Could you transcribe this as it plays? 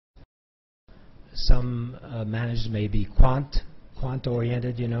Some managers may be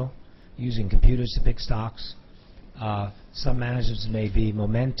quant-oriented, you know, using computers to pick stocks. Some managers may be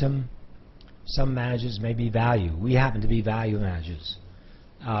momentum. Some managers may be value. We happen to be value managers,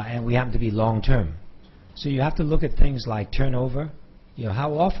 and we happen to be long-term. So you have to look at things like turnover. You know,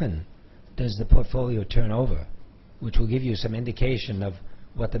 how often does the portfolio turn over, which will give you some indication of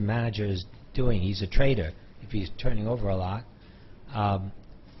what the manager is doing. He's a trader if he's turning over a lot.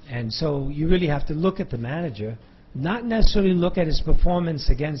 And so you really have to look at the manager, not necessarily look at his performance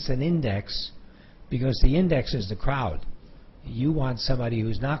against an index, because the index is the crowd. You want somebody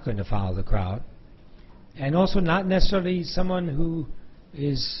who's not going to follow the crowd, and also not necessarily someone who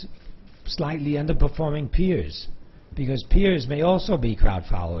is slightly underperforming peers, because peers may also be crowd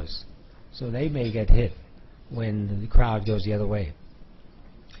followers, so they may get hit when the crowd goes the other way.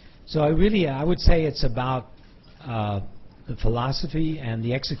 So I would say it's about the philosophy and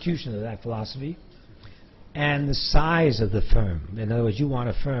the execution of that philosophy, and the size of the firm. In other words, you want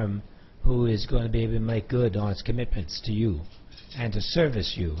a firm who is going to be able to make good on its commitments to you and to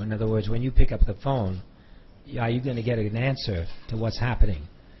service you. In other words, when you pick up the phone, are you going to get an answer to what's happening?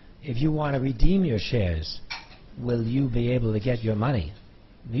 If you want to redeem your shares, will you be able to get your money?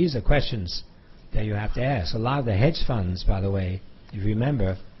 These are questions that you have to ask. A lot of the hedge funds, by the way, if you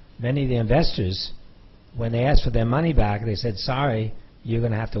remember, many of the investors, when they asked for their money back, they said, sorry, you're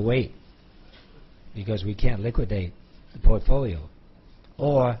going to have to wait because we can't liquidate the portfolio.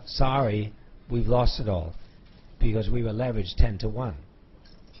 Or, sorry, we've lost it all because we were leveraged 10 to 1.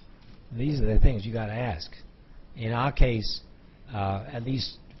 These are the things you got to ask. In our case, at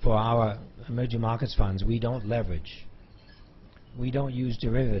least for our emerging markets funds, we don't leverage. We don't use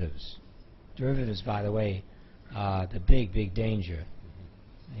derivatives. Derivatives, by the way, are the big, big danger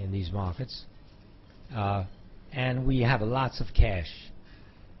in these markets. And we have lots of cash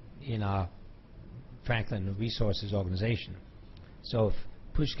in our Franklin Resources organization. So if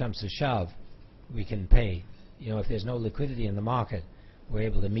push comes to shove, we can pay. You know, if there's no liquidity in the market, we're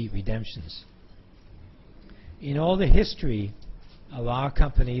able to meet redemptions. In all the history of our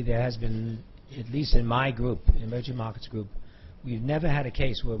company, there has been, at least in my group, Emerging Markets Group, we've never had a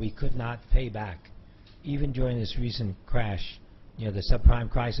case where we could not pay back. Even during this recent crash, you know, the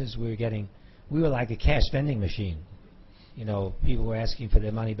subprime crisis, we were like a cash vending machine. You know, people were asking for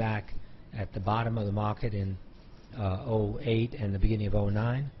their money back at the bottom of the market in 08 and the beginning of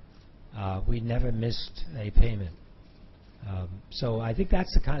 09. We never missed a payment. So I think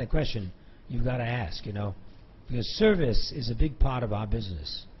that's the kind of question you've got to ask, you know, because service is a big part of our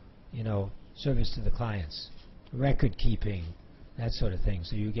business, you know, service to the clients, record keeping, that sort of thing.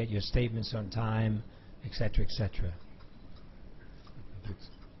 So you get your statements on time, et cetera, et cetera.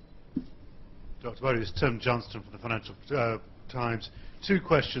 Dr. Mobius, Tim Johnston from the Financial Times. Two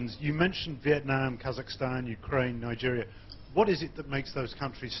questions. You mentioned Vietnam, Kazakhstan, Ukraine, Nigeria. What is it that makes those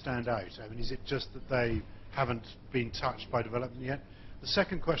countries stand out? I mean, is it just that they haven't been touched by development yet? The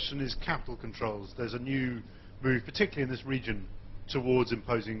second question is capital controls. There's a new move, particularly in this region, towards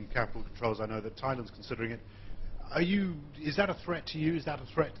imposing capital controls. I know that Thailand's considering it. Is that a threat to you? Is that a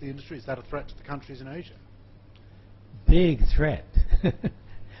threat to the industry? Is that a threat to the countries in Asia? Big threat.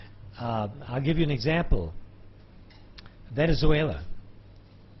 I'll give you an example. Venezuela.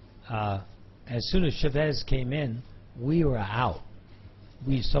 As soon as Chavez came in, we were out.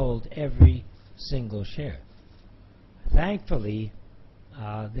 We sold every single share. Thankfully,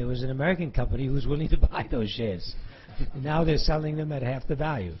 there was an American company who was willing to buy those shares. Now they're selling them at half the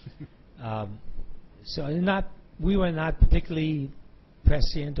value. So we were not particularly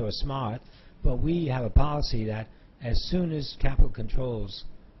prescient or smart, but we have a policy that as soon as capital controls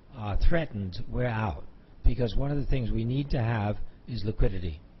are threatened, we're out. Because one of the things we need to have is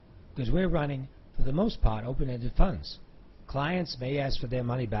liquidity. Because we're running, for the most part, open-ended funds. Clients may ask for their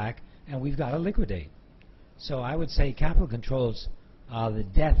money back, and we've got to liquidate. So I would say capital controls are the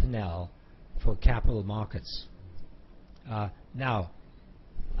death knell for capital markets. Now,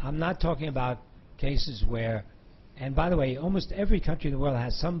 I'm not talking about cases where, and by the way, almost every country in the world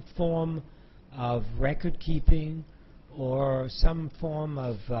has some form of record keeping or some form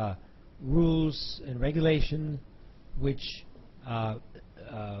of rules and regulation which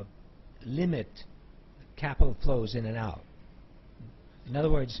limit capital flows in and out. In other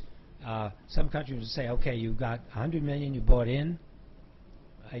words, some countries would say, okay, you've got 100 million you bought in,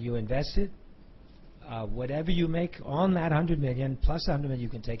 you invested, whatever you make on that 100 million plus 100 million you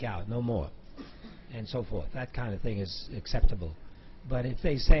can take out, no more, and so forth. That kind of thing is acceptable. But if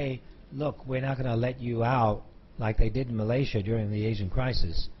they say, look, we're not going to let you out like they did in Malaysia during the Asian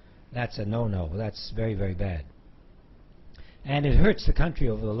crisis, that's a no-no. That's very, very bad. And it hurts the country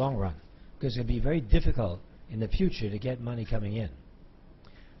over the long run, because it'll be very difficult in the future to get money coming in.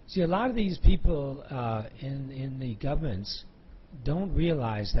 See, a lot of these people in the governments don't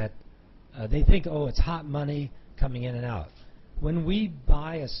realize that they think, oh, it's hot money coming in and out. When we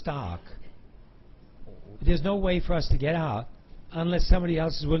buy a stock, there's no way for us to get out unless somebody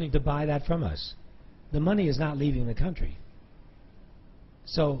else is willing to buy that from us. The money is not leaving the country.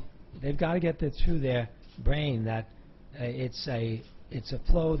 So they've got to get that through their brain that it's a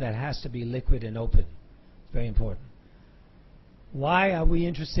flow that has to be liquid and open. It's very important. Why are we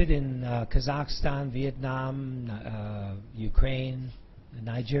interested in Kazakhstan, Vietnam, Ukraine,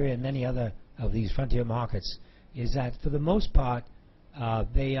 Nigeria, and many other of these frontier markets? Is that for the most part,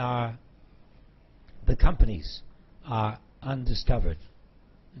 the companies are undiscovered.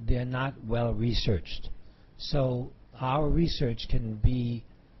 They're not well researched. So our research can be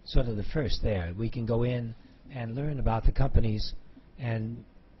sort of the first there. We can go in and learn about the companies and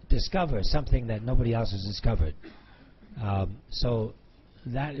discover something that nobody else has discovered. So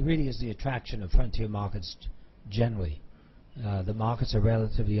that really is the attraction of frontier markets generally. The markets are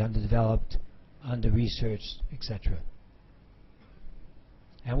relatively underdeveloped, under-researched, etc.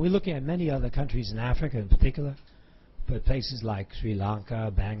 And we're looking at many other countries in Africa in particular, but places like Sri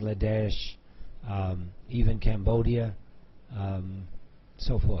Lanka, Bangladesh, even Cambodia,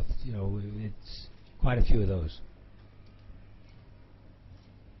 so forth. You know, it's quite a few of those.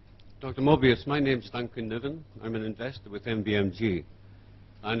 Dr. Mobius, my name's Duncan Niven. I'm an investor with MBMG.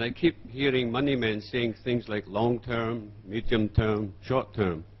 And I keep hearing money men saying things like long-term, medium-term,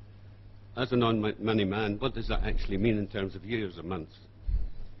 short-term. As a non-money man, what does that actually mean in terms of years or months?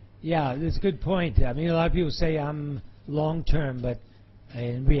 Yeah, that's a good point. I mean, a lot of people say I'm long-term, but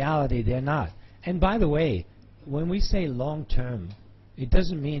in reality, they're not. And by the way, when we say long-term, it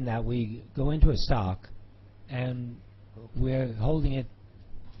doesn't mean that we go into a stock and we're holding it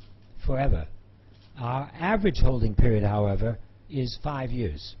forever. Our average holding period, however, is 5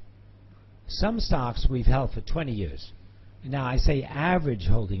 years. Some stocks we've held for 20 years. Now, I say average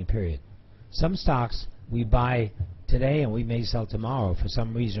holding period. Some stocks we buy today and we may sell tomorrow for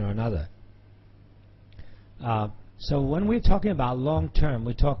some reason or another. So when we're talking about long-term,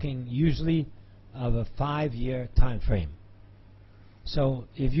 we're talking usually of a 5-year time frame. So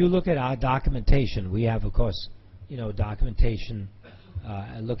if you look at our documentation, we have, of course, you know, documentation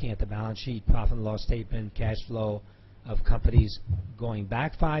looking at the balance sheet, profit and loss statement, cash flow of companies going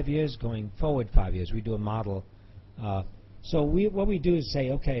back 5 years, going forward 5 years. We do a model. So what we do is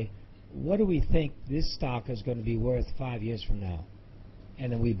say, okay, what do we think this stock is going to be worth 5 years from now?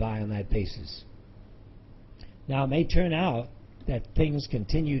 And then we buy on that basis. Now, it may turn out that things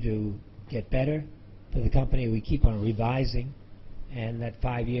continue to get better for the company. We keep on revising, and that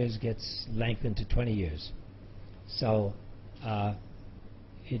 5 years gets lengthened to 20 years. So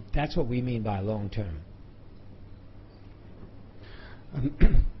that's what we mean by long term.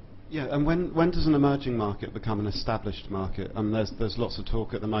 Yeah, and when does an emerging market become an established market? There's lots of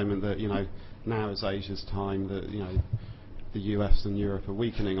talk at the moment that, you know, now is Asia's time, that, you know, the US and Europe are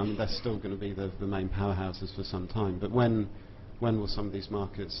weakening. I mean, they're still going to be the main powerhouses for some time. But when will some of these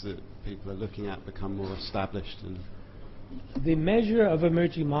markets that people are looking at become more established? And the measure of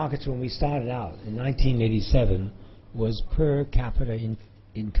emerging markets when we started out in 1987 was per capita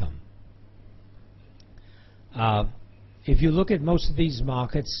income. If you look at most of these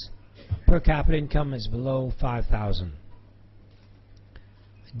markets, per capita income is below 5,000.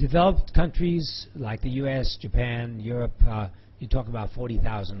 Developed countries like the US, Japan, Europe, you talk about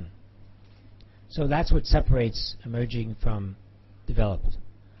 40,000. So that's what separates emerging from developed.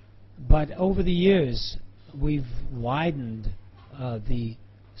 But over the years, we've widened the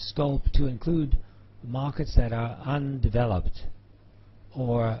scope to include markets that are undeveloped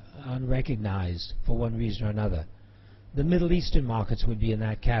or unrecognized for one reason or another. The Middle Eastern markets would be in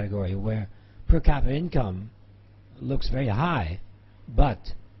that category, where per capita income looks very high, but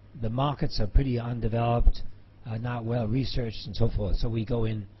the markets are pretty undeveloped, not well researched, and so forth. So we go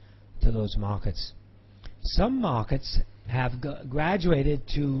into those markets. Some markets have graduated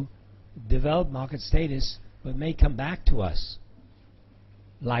to developed market status, but may come back to us,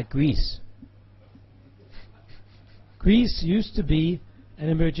 like Greece. Greece used to be an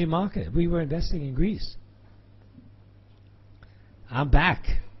emerging market. We were investing in Greece. I'm back,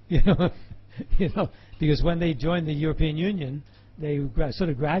 you know, because when they joined the European Union, they sort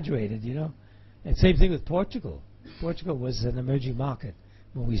of graduated, you know. And same thing with Portugal. Portugal was an emerging market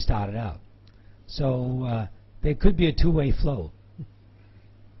when we started out. So there could be a two-way flow.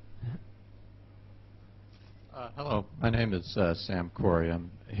 Hello, my name is Sam Corey. I'm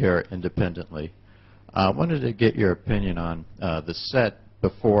here independently. I wanted to get your opinion on the set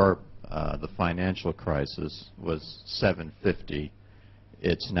before the financial crisis was 750.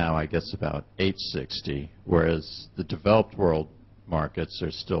 It's now, I guess, about 860, whereas the developed world markets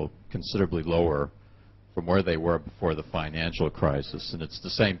are still considerably lower from where they were before the financial crisis. And it's the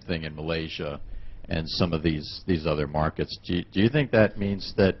same thing in Malaysia and some of these other markets. Do you think that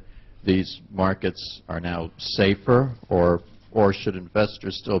means that these markets are now safer, or should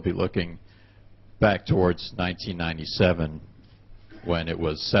investors still be looking back towards 1997 when it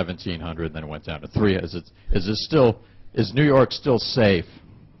was 1,700, then it went down to 3? Is New York still safe,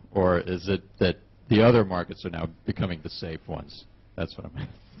 or is it that the other markets are now becoming the safe ones? That's what I mean.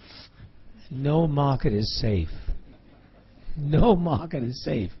 No market is safe. No market is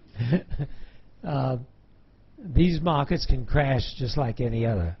safe. These markets can crash just like any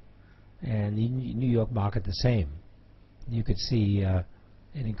other, and the New York market the same. You could see an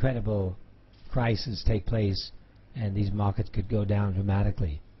incredible crisis take place, and these markets could go down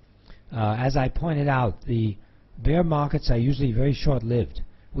dramatically. As I pointed out, the bear markets are usually very short-lived,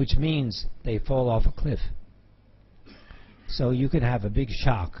 which means they fall off a cliff. So you can have a big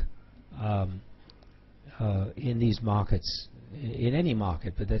shock in these markets, in any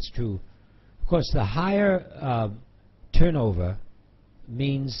market, but that's true. Of course, the higher turnover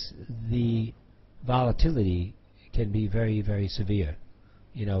means the volatility can be very, very severe.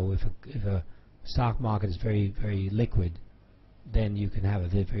 You know, if a stock market is very, very liquid, then you can have a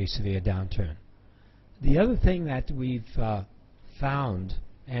very severe downturn. The other thing that we've found,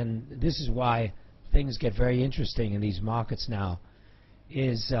 and this is why things get very interesting in these markets now,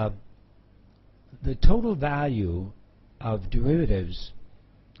 is the total value of derivatives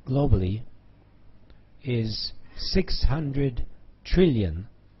globally is $600 trillion.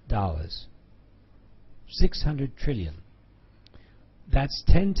 600 trillion. That's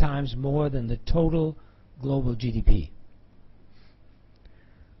 10 times more than the total global GDP.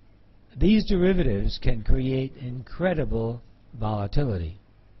 These derivatives can create incredible volatility,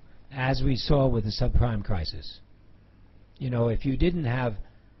 as we saw with the subprime crisis. You know, if you didn't have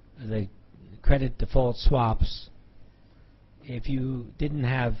the credit default swaps, if you didn't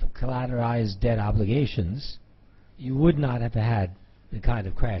have collateralized debt obligations, you would not have had the kind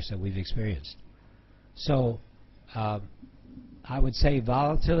of crash that we've experienced. So I would say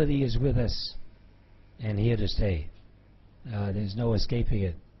volatility is with us and here to stay. There's no escaping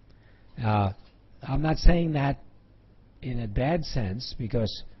it. I'm not saying that in a bad sense,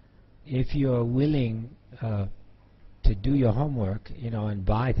 because if you're willing to do your homework, you know, and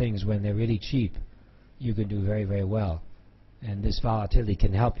buy things when they're really cheap, you can do very, very well. And this volatility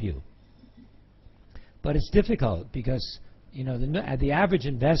can help you. But it's difficult because, you know, the average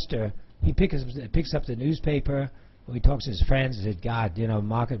investor, he picks up the newspaper, or he talks to his friends and says, God, you know,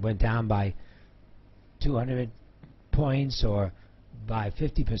 market went down by 200 points or by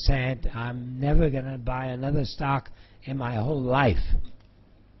 50%. I'm never going to buy another stock in my whole life.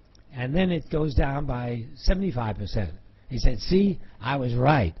 And then it goes down by 75%. He said, see, I was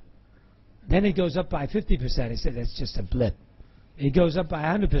right. Then it goes up by 50%. He said, that's just a blip. It goes up by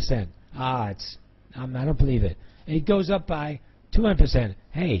 100%. I don't believe it. It goes up by 200%.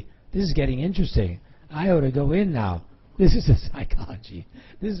 Hey, this is getting interesting. I ought to go in now. This is the psychology.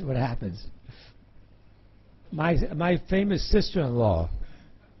 This is what happens. My famous sister-in-law,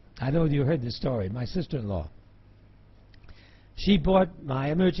 I know you heard this story, my sister-in-law, she bought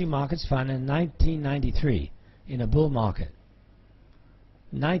my emerging markets fund in 1993 in a bull market.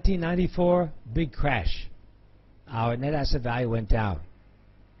 1994, big crash. Our net asset value went down.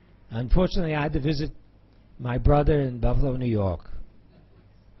 Unfortunately, I had to visit my brother in Buffalo, New York.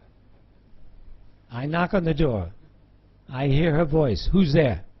 I knock on the door. I hear her voice. Who's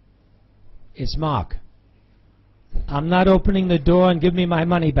there? It's Mark. I'm not opening the door and give me my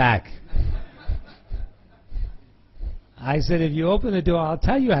money back. I said, if you open the door, I'll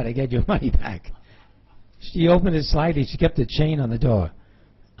tell you how to get your money back. She opened it slightly. She kept the chain on the door.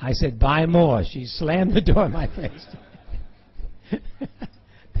 I said, buy more. She slammed the door in my face.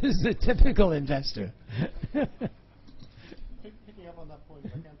 This is a typical investor. Picking up on that point,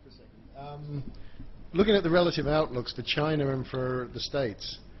 if I can for a second. Looking at the relative outlooks for China and for the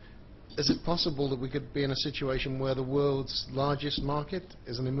States, is it possible that we could be in a situation where the world's largest market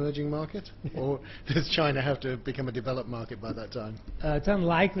is an emerging market? Or does China have to become a developed market by that time? It's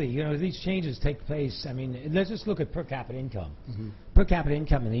unlikely. You know, these changes take place. I mean, let's just look at per capita income. Mm-hmm. Per capita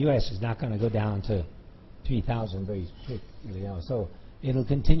income in the U.S. is not going to go down to 3,000 very quick. You know, so it'll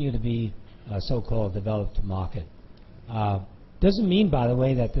continue to be a so-called developed market. Doesn't mean, by the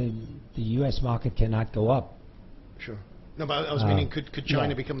way, that the U.S. market cannot go up. Sure. No, but I was meaning, could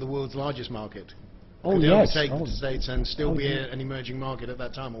China become the world's largest market? Oh, Could they yes. overtake Oh. the States and still be yeah. an emerging market at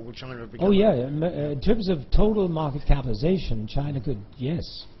that time, or will China have become? Oh yeah, in terms of total market capitalization, China could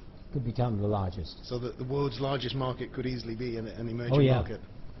become the largest. So that the world's largest market could easily be an emerging Oh, yeah. market.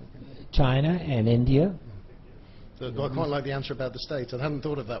 China and India. So, I quite like the answer about the States. I hadn't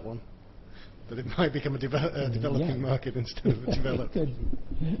thought of that one. That it might become a developing Yeah. market instead of a developed. Could.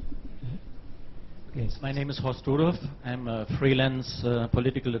 Yes. My name is Horst Rudolph. I'm a freelance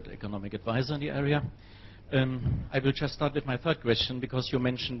political and economic advisor in the area. I will just start with my third question because you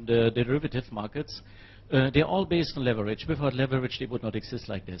mentioned the derivative markets. They're all based on leverage. Without leverage, they would not exist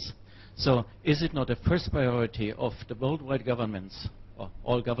like this. So is it not a first priority of the worldwide governments, or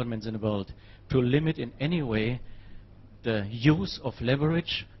all governments in the world, to limit in any way the use of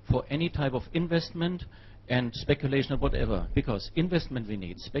leverage for any type of investment and speculation or whatever? Because investment we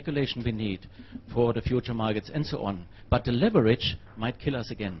need, speculation we need for the future markets and so on. But the leverage might kill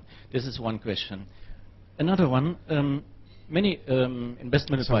us again. This is one question. Another one, many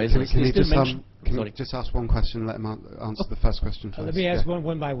investment Sorry, advisors, can they you still just, mention... can you Sorry. just ask one question and let him answer the first question first? Let me ask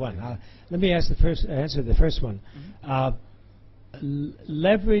one by one. Let me answer the first one.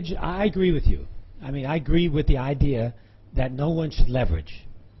 Leverage, I agree with you. I mean, I agree with the idea that no one should leverage.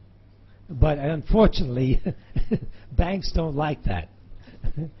 But unfortunately, banks don't like that.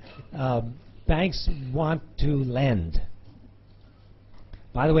 Banks want to lend.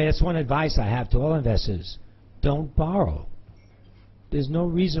 By the way, that's one advice I have to all investors. Don't borrow. There's no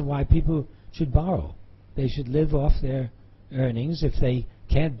reason why people should borrow. They should live off their earnings. If they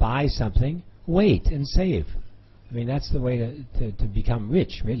can't buy something, wait and save. I mean, that's the way to become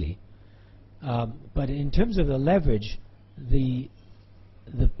rich, really. But in terms of the leverage, the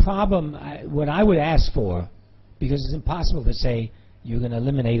problem, what I would ask for, because it's impossible to say you're going to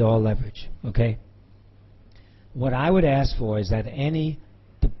eliminate all leverage, okay? What I would ask for is that any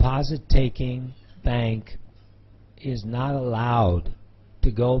deposit-taking bank is not allowed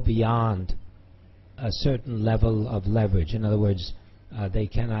to go beyond a certain level of leverage. In other words, they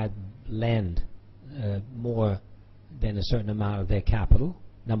cannot lend more than a certain amount of their capital,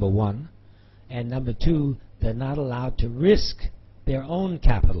 number one. And number two, they're not allowed to risk their own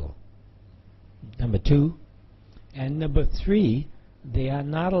capital, number two. And number three, they are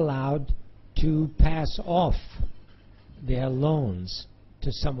not allowed to pass off their loans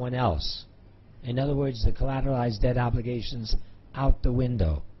to someone else. In other words, the collateralized debt obligations out the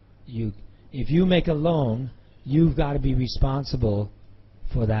window. If you make a loan, you've got to be responsible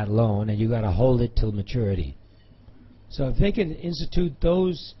for that loan, and you've got to hold it till maturity. So if they can institute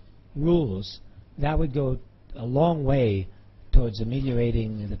those rules, that would go a long way towards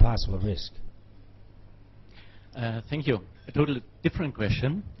ameliorating the possible risk. Thank you. A totally different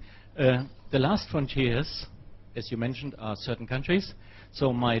question. The last frontiers, as you mentioned, are certain countries.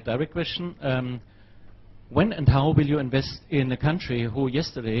 So my direct question, when and how will you invest in a country who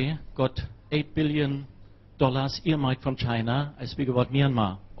yesterday got $8 billion earmarked from China? I speak about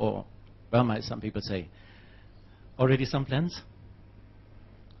Myanmar, or Burma, as some people say. Already some plans?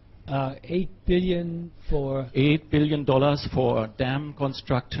 $8 billion for... $8 billion for dam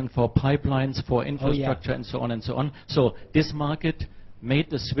construction, for pipelines, for infrastructure, and so on and so on. So this market made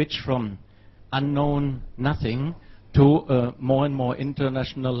the switch from unknown nothing to more and more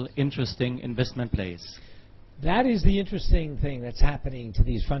international, interesting investment plays. That is the interesting thing that's happening to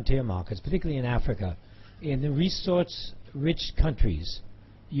these frontier markets, particularly in Africa. In the resource-rich countries,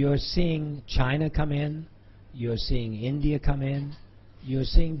 you're seeing China come in, you're seeing India come in, you're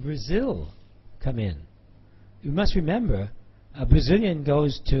seeing Brazil come in. You must remember, a Brazilian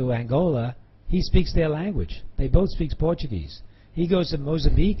goes to Angola, he speaks their language. They both speak Portuguese. He goes to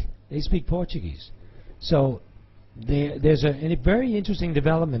Mozambique, they speak Portuguese. So there's a very interesting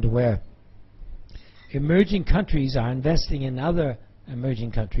development where emerging countries are investing in other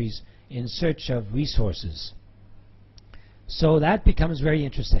emerging countries in search of resources. So that becomes very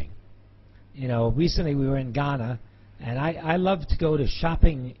interesting. You know, recently we were in Ghana, and I love to go to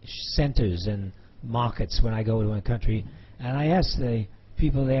shopping centers and markets when I go to a country, and I asked the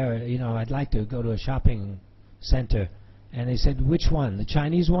people there, you know, I'd like to go to a shopping center, and they said, which one, the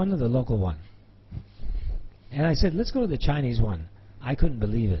Chinese one or the local one? And I said, let's go to the Chinese one. I couldn't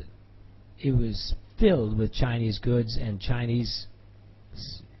believe it. It was filled with Chinese goods and Chinese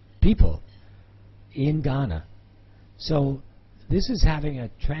people in Ghana. So this is having a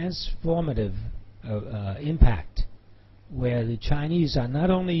transformative impact, where the Chinese are not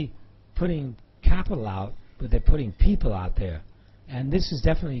only putting capital out, but they're putting people out there. And this is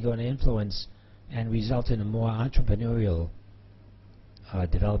definitely going to influence and result in a more entrepreneurial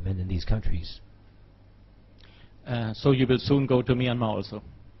development in these countries. So you will soon go to Myanmar also?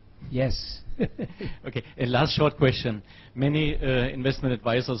 Yes. Okay, a last short question. Many investment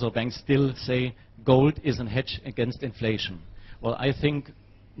advisors or banks still say gold is a hedge against inflation. Well, I think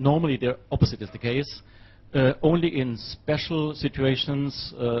normally the opposite is the case. Only in special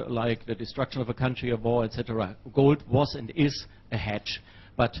situations like the destruction of a country, a war, etc., gold was and is a hedge.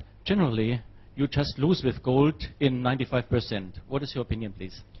 But generally, you just lose with gold in 95%. What is your opinion,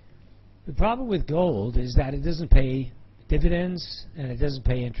 please? The problem with gold is that it doesn't pay dividends and it doesn't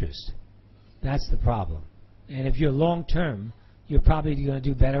pay interest. That's the problem. And if you're long term, you're probably going to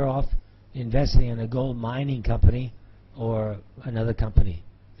do better off investing in a gold mining company or another company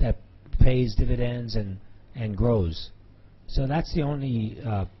that pays dividends and grows. So that's the only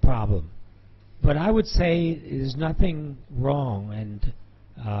problem. But I would say there's nothing wrong, and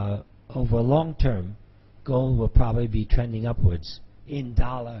over long term, gold will probably be trending upwards in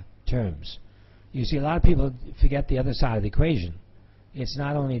dollar terms. You see, a lot of people forget the other side of the equation. It's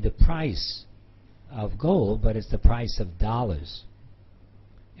not only the price of gold, but it's the price of dollars.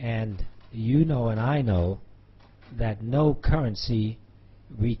 And you know and I know that no currency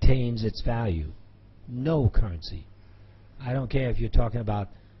retains its value. No currency. I don't care if you're talking about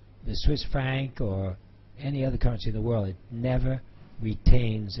the Swiss franc or any other currency in the world, it never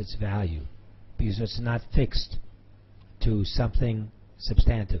retains its value because it's not fixed to something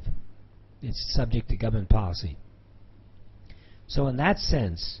substantive. It's subject to government policy. So in that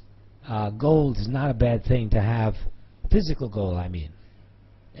sense, gold is not a bad thing to have, physical gold I mean,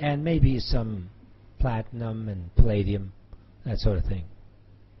 and maybe some platinum and palladium, that sort of thing,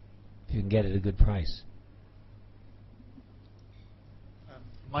 if you can get it at a good price.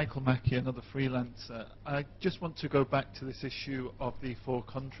 Michael Mackey, another freelancer. I just want to go back to this issue of the 4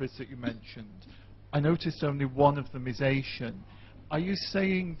 countries that you mentioned. I noticed only one of them is Asian. Are you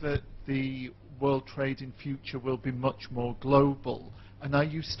saying that the world trade in future will be much more global? And are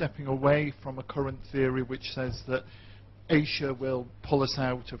you stepping away from a current theory which says that Asia will pull us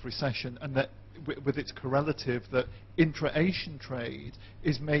out of recession, and that with its correlative that intra-Asian trade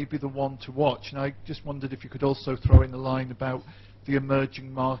is maybe the one to watch? And I just wondered if you could also throw in a line about the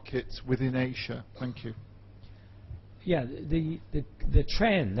emerging markets within Asia. Thank you. Yeah, the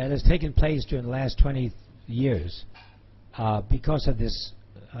trend that has taken place during the last 20 years because of this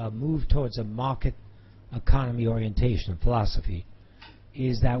move towards a market economy orientation philosophy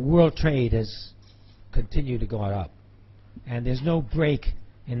is that world trade has continued to go up. And there's no break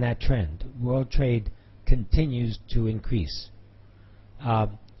in that trend. World trade continues to increase.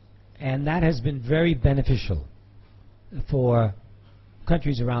 And that has been very beneficial for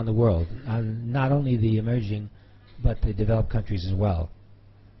countries around the world, not only the emerging, but the developed countries as well.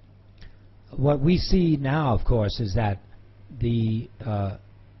 What we see now, of course, is that the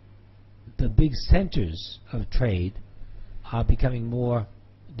big centers of trade are becoming more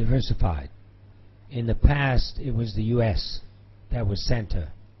diversified. In the past, it was the U.S. that was center.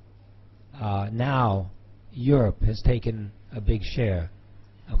 Now, Europe has taken a big share.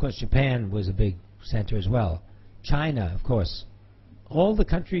 Of course, Japan was a big center as well. China, of course. All the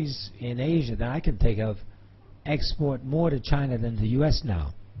countries in Asia that I can think of export more to China than the U.S.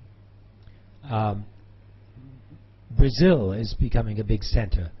 now. Brazil is becoming a big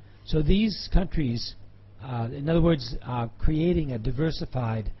center. So these countries, in other words, are creating a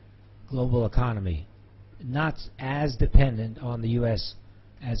diversified global economy, not as dependent on the U.S.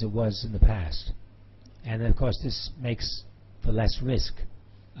 as it was in the past. And of course, this makes for less risk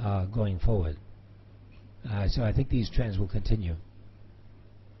going forward. So I think these trends will continue.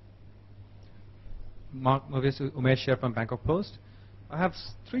 Mark Mobius, Umesh here from Bangkok Post. I have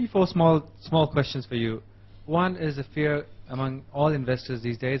 3-4 small questions for you. One is a fear among all investors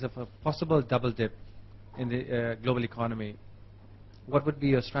these days of a possible double dip in the global economy. What would be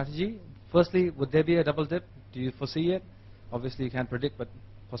your strategy? Firstly, would there be a double dip? Do you foresee it? Obviously, you can't predict, but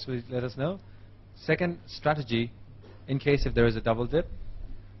possibly let us know. Second, strategy in case if there is a double dip.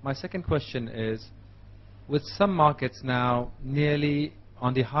 My second question is, with some markets now nearly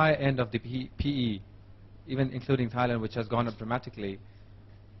on the higher end of the PE, even including Thailand, which has gone up dramatically,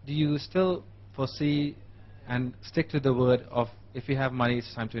 do you still foresee and stick to the word of if you have money,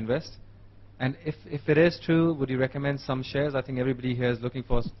 it's time to invest? And if it is true, would you recommend some shares? I think everybody here is looking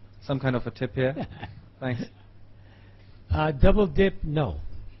for some kind of a tip here. Thanks. Double dip, no.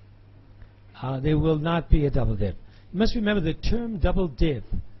 There will not be a double dip. You must remember the term double dip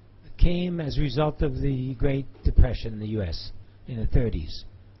came as a result of the Great Depression in the U.S. in the 30s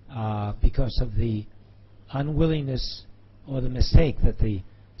because of the unwillingness or the mistake that the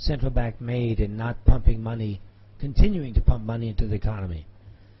central bank made in not pumping money, continuing to pump money into the economy.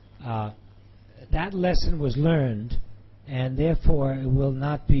 That lesson was learned and therefore it will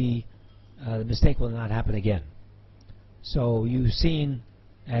not be, the mistake will not happen again. So you've seen,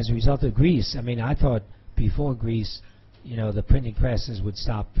 as a result of Greece, I mean, I thought before Greece, the printing presses would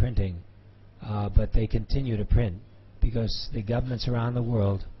stop printing, but they continue to print because the governments around the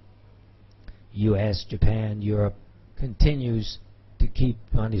world, US, Japan, Europe, continues to keep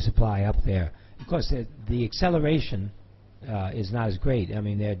money supply up there. Of course, the acceleration is not as great. I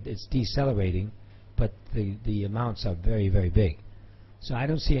mean, it's decelerating, but the amounts are very, very big. So I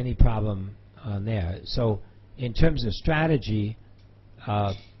don't see any problem on there. So in terms of strategy,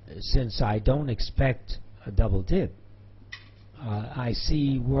 since I don't expect a double dip, I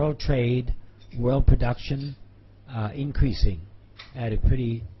see world trade, world production increasing at a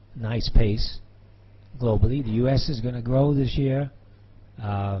pretty nice pace globally. The U.S. is going to grow this year.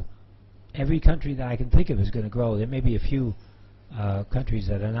 Every country that I can think of is going to grow. There may be a few countries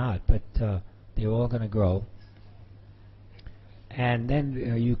that are not, but they're all going to grow. And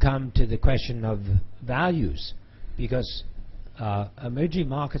then you come to the question of values, because emerging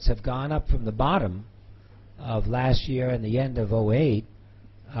markets have gone up from the bottom of last year and the end of 08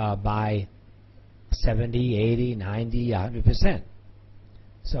 by 70, 80, 90, 100%.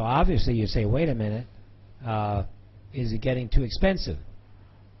 So obviously you say, wait a minute, is it getting too expensive?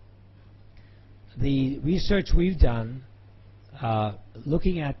 The research we've done,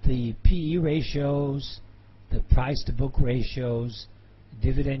 looking at the PE ratios, the price-to-book ratios,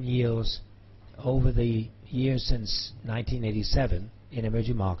 dividend yields over the years since 1987 in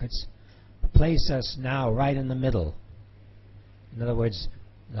emerging markets, place us now right in the middle. In other words,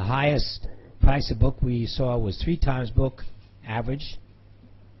 the highest price-to-book we saw was 3 times book average.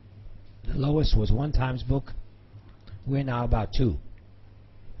 The lowest was 1 times book. We're now about 2.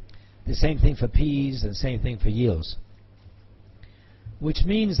 The same thing for PEs and the same thing for yields, which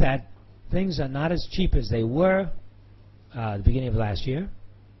means that things are not as cheap as they were at the beginning of last year,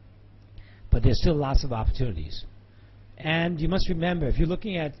 but there's still lots of opportunities. And you must remember, if you're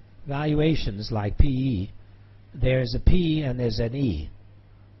looking at valuations like PE, there's a P and there's an E.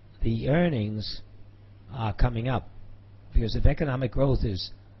 The earnings are coming up, because if economic growth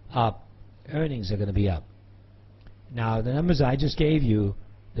is up, earnings are going to be up. Now, the numbers I just gave you,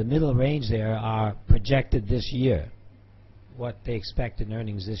 the middle range there, are projected this year, what they expect in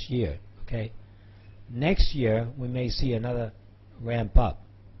earnings this year. Okay, next year we may see another ramp up.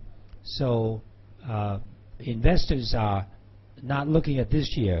 So investors are not looking at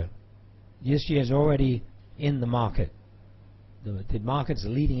this year. This year is already in the market. The market's a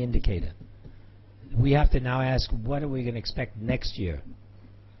leading indicator. We have to now ask, what are we going to expect next year?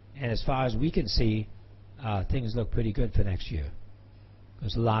 And as far as we can see, things look pretty good for next year,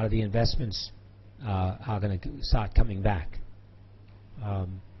 because a lot of the investments are going to start coming back.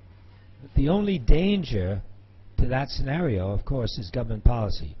 The only danger to that scenario, of course, is government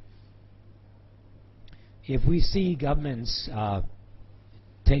policy. If we see governments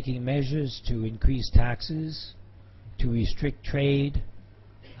taking measures to increase taxes, to restrict trade,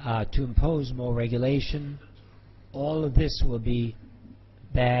 to impose more regulation, all of this will be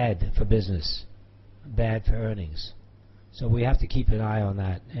bad for business, bad for earnings. So we have to keep an eye on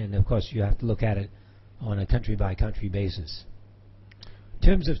that, and of course you have to look at it on a country-by-country basis. In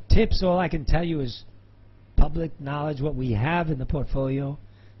terms of tips, all I can tell you is public knowledge, what we have in the portfolio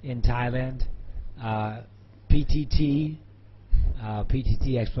in Thailand, PTT,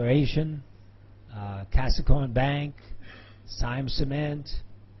 PTT Exploration, Capricorn Bank, Sime Cement,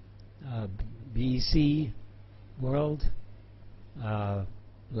 BEC World,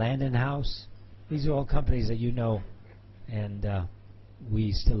 Land and House. These are all companies that you know, and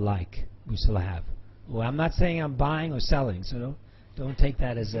we still like, we still have. Well, I'm not saying I'm buying or selling, so don't take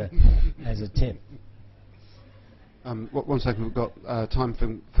that as a as a tip. 1 second, we've got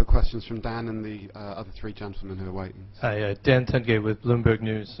time for questions from Dan and the other 3 gentlemen who are waiting. Hi, Dan Tengay with Bloomberg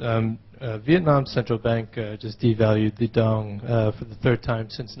News. Vietnam Central Bank just devalued the dong for the 3rd time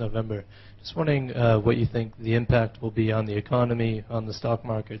since November. Just wondering what you think the impact will be on the economy, on the stock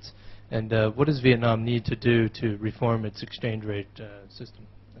markets, and what does Vietnam need to do to reform its exchange rate system?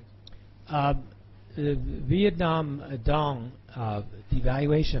 Thanks. Vietnam dong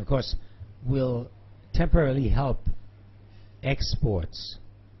devaluation, of course, will temporarily help exports.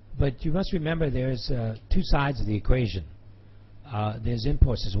 But you must remember there's 2 sides of the equation. There's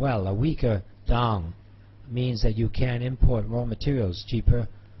imports as well. A weaker dong means that you can import raw materials cheaper,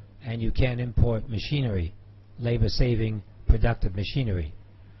 and you can import machinery, labor-saving, productive machinery.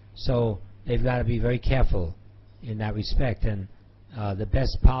 So they've got to be very careful in that respect, and the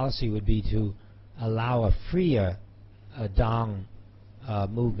best policy would be to allow a freer dong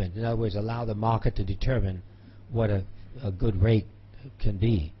movement. In other words, allow the market to determine what a a good rate can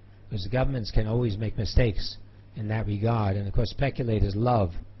be, because the governments can always make mistakes in that regard, and of course speculators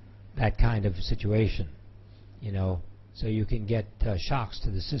love that kind of situation, you know, so you can get shocks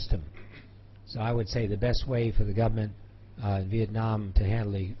to the system. So I would say the best way for the government in Vietnam to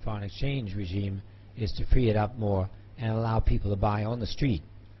handle the foreign exchange regime is to free it up more and allow people to buy on the street,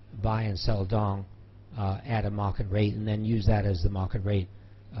 buy and sell dong at a market rate, and then use that as the market rate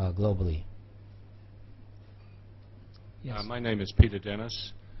globally. Yes. My name is Peter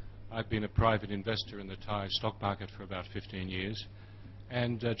Dennis. I've been a private investor in the Thai stock market for about 15 years.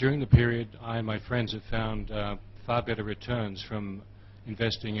 And during the period, I and my friends have found far better returns from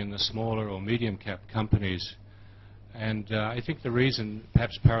investing in the smaller or medium cap companies. And I think the reason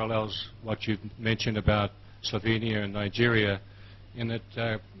perhaps parallels what you've mentioned about Slovenia and Nigeria, in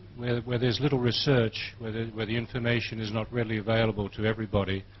that where there's little research, where the information is not readily available to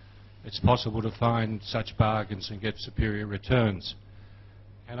everybody, it's possible to find such bargains and get superior returns.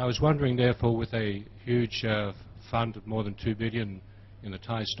 And I was wondering, therefore, with a huge fund of more than 2 billion in the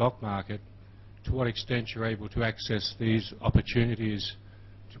Thai stock market, to what extent you're able to access these opportunities,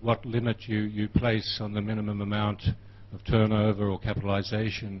 to what limit you place on the minimum amount of turnover or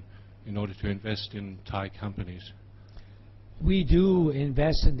capitalization in order to invest in Thai companies. We do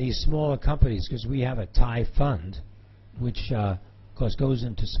invest in these smaller companies because we have a Thai fund, which of course goes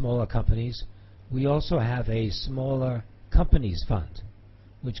into smaller companies. We also have a smaller companies fund,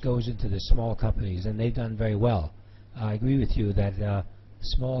 which goes into the small companies, and they've done very well. I agree with you that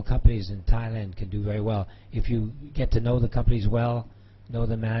small companies in Thailand can do very well. If you get to know the companies well, know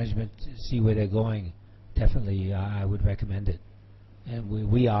the management, see where they're going, definitely I would recommend it. And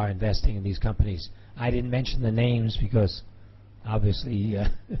we are investing in these companies. I didn't mention the names because obviously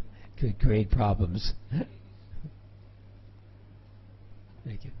could create problems.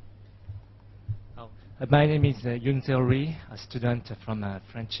 Thank you. My name is Yoon Seo-ri, a student from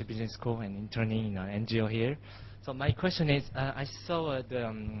French Business School and interning in an NGO here. So my question is, I saw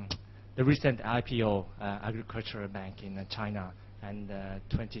the recent IPO, Agricultural Bank in China, and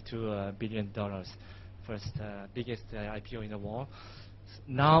 $22 billion, first biggest IPO in the world.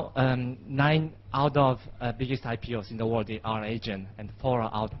 Now, 9 out of biggest IPOs in the world are Asian, and 4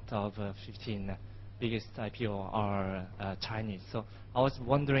 out of 15 biggest IPO are Chinese. So I was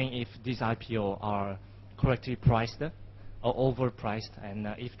wondering if these IPO are correctly priced or overpriced, and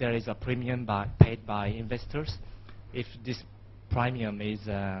if there is a premium paid by investors, if this premium is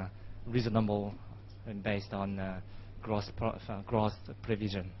reasonable and based on gross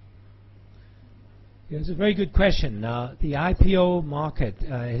provision. Yeah, it's a very good question. The IPO market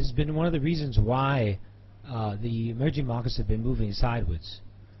has been one of the reasons why the emerging markets have been moving sideways,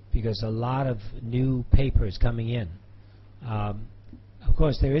 because a lot of new paper is coming in. Of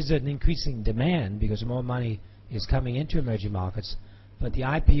course, there is an increasing demand because more money is coming into emerging markets, but the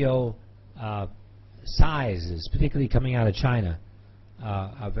IPO sizes, particularly coming out of China,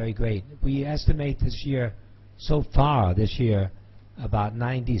 are very great. We estimate this year, so far this year, about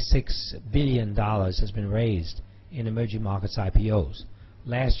 $96 billion has been raised in emerging markets IPOs.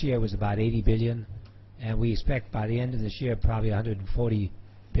 Last year was about 80 billion, and we expect by the end of this year probably 140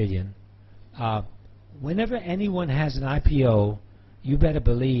 billion. Whenever anyone has an IPO, you better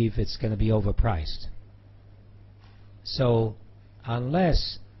believe it's going to be overpriced. So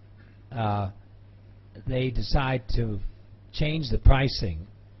unless they decide to change the pricing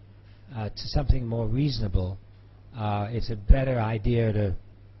to something more reasonable, it's a better idea to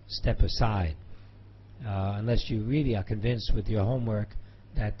step aside, unless you really are convinced with your homework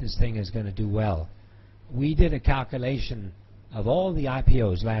that this thing is going to do well. We did a calculation of all the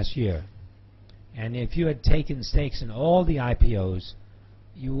IPOs last year, and if you had taken stakes in all the IPOs,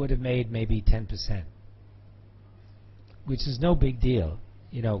 you would have made maybe 10%, which is no big deal,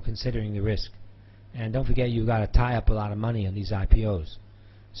 you know, considering the risk. And don't forget, you've got to tie up a lot of money on these IPOs.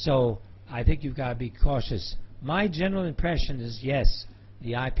 So I think you've got to be cautious. My general impression is, yes,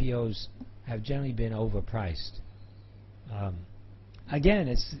 the IPOs have generally been overpriced. Again,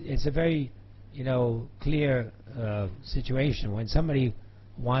 it's a very, you know, clear situation. When somebody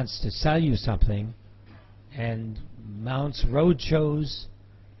wants to sell you something and mounts road shows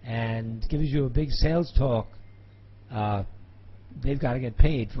and gives you a big sales talk, they've got to get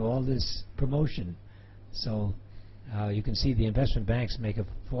paid for all this promotion. So you can see the investment banks make a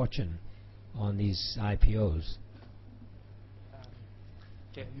fortune on these IPOs.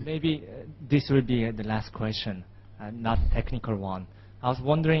 Okay, maybe this will be the last question, not technical one. I was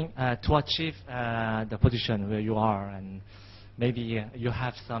wondering, to achieve the position where you are, and maybe you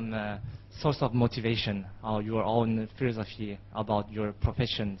have some source of motivation or your own philosophy about your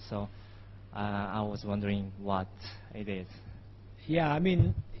profession. So I was wondering what it is. Yeah, I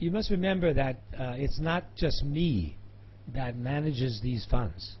mean, you must remember that it's not just me that manages these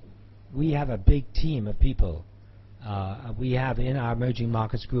funds. We have a big team of people. We have in our emerging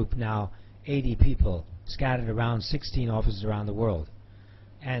markets group now 80 people scattered around 16 offices around the world.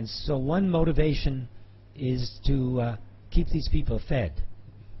 And so one motivation is to keep these people fed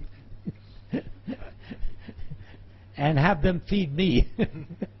and have them feed me.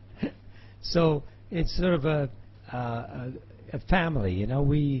 So it's sort of a family, you know.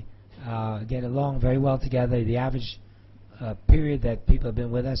 We get along very well together. The average period that people have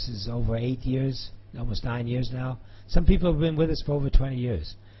been with us is over 8 years, almost 9 years now. Some people have been with us for over 20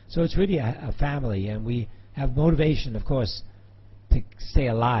 years. So it's really a family, and we have motivation, of course, to stay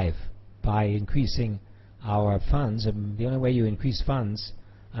alive by increasing our funds. And the only way you increase funds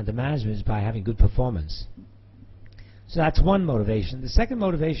under management is by having good performance. So that's one motivation. The second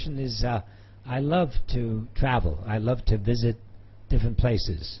motivation is I love to travel. I love to visit different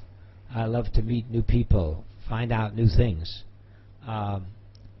places. I love to meet new people, find out new things.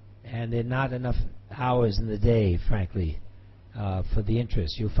 And there are not enough hours in the day, frankly, for the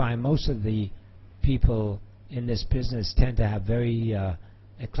interest. You'll find most of the people in this business tend to have very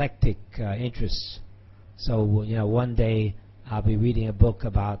eclectic interests. So, you know, one day I'll be reading a book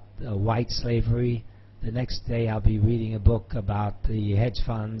about white slavery. The next day I'll be reading a book about the hedge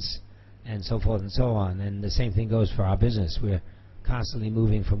funds and so forth and so on. And the same thing goes for our business. We're constantly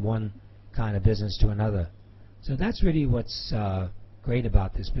moving from one kind of business to another. So that's really what's great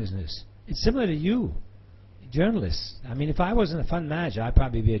about this business. It's similar to you, journalists. I mean, if I wasn't a fund manager, I'd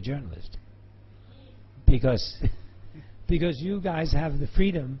probably be a journalist. Because you guys have the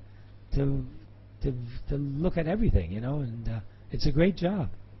freedom to look at everything, you know, and it's a great job.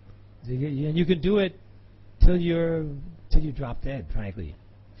 And you can do it till you drop dead, frankly.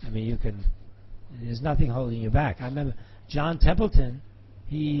 I mean, you can. There's nothing holding you back. I remember John Templeton.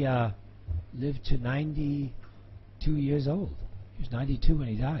 He lived to 92 years old. He was 92 when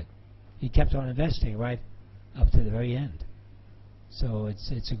he died. He kept on investing right up to the very end. So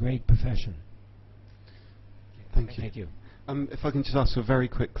it's a great profession. Thank you. If I can just ask a very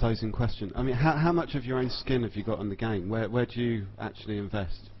quick closing question. I mean, how much of your own skin have you got on the game? Where do you actually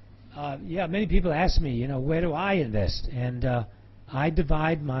invest? Yeah, many people ask me, you know, where do I invest? And I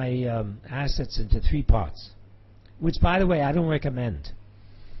divide my assets into 3 parts, which, by the way, I don't recommend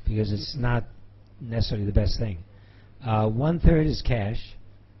because it's not necessarily the best thing. 1/3 is cash,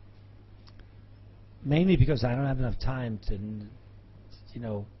 mainly because I don't have enough time to, you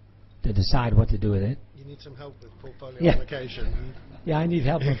know, to decide what to do with it. You need some help with portfolio allocation. Yeah, I need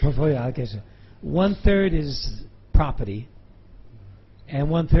help with portfolio allocation. 1/3 is property, and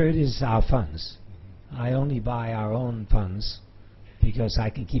 1/3 is our funds. I only buy our own funds because I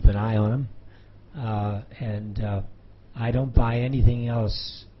can keep an eye on them, and I don't buy anything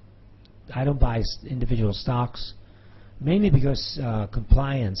else. I don't buy individual stocks, mainly because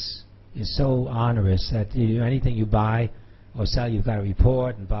compliance is so onerous that anything you buy or sell, you've got to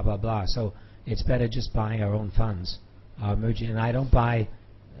report and blah, blah, blah. So it's better just buying our own funds. And I don't buy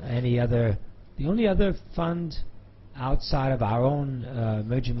any other. The only other fund outside of our own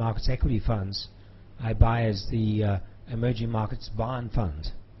emerging markets equity funds I buy is the emerging markets bond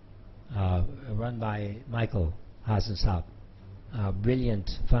fund, run by Michael Hasenstab, a brilliant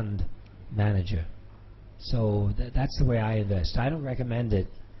fund manager. So that's the way I invest. I don't recommend it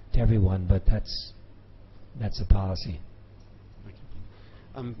to everyone, but that's a policy.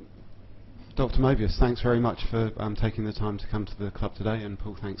 Dr. Mobius, thanks very much for taking the time to come to the club today, and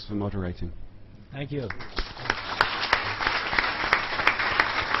Paul, thanks for moderating. Thank you.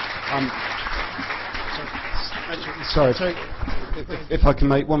 Sorry, if I can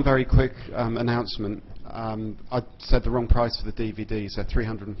make one very quick announcement. I said the wrong price for the DVDs. They're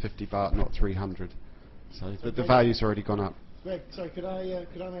 350 baht, not 300. So the value's already gone up. Greg, sorry, could I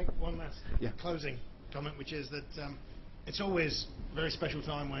make one last closing comment, which is that it's always a very special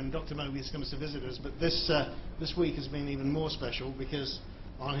time when Dr. Mobius comes to visit us, but this week has been even more special because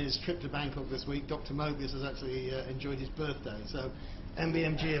on his trip to Bangkok this week, Dr. Mobius has actually enjoyed his birthday. So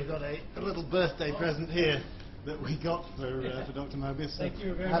MBMG have got a little birthday present here that we got for Dr. Mobius. Thank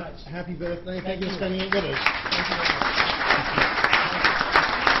you very much. Happy birthday. Thank you for spending it with us. Thank you very much.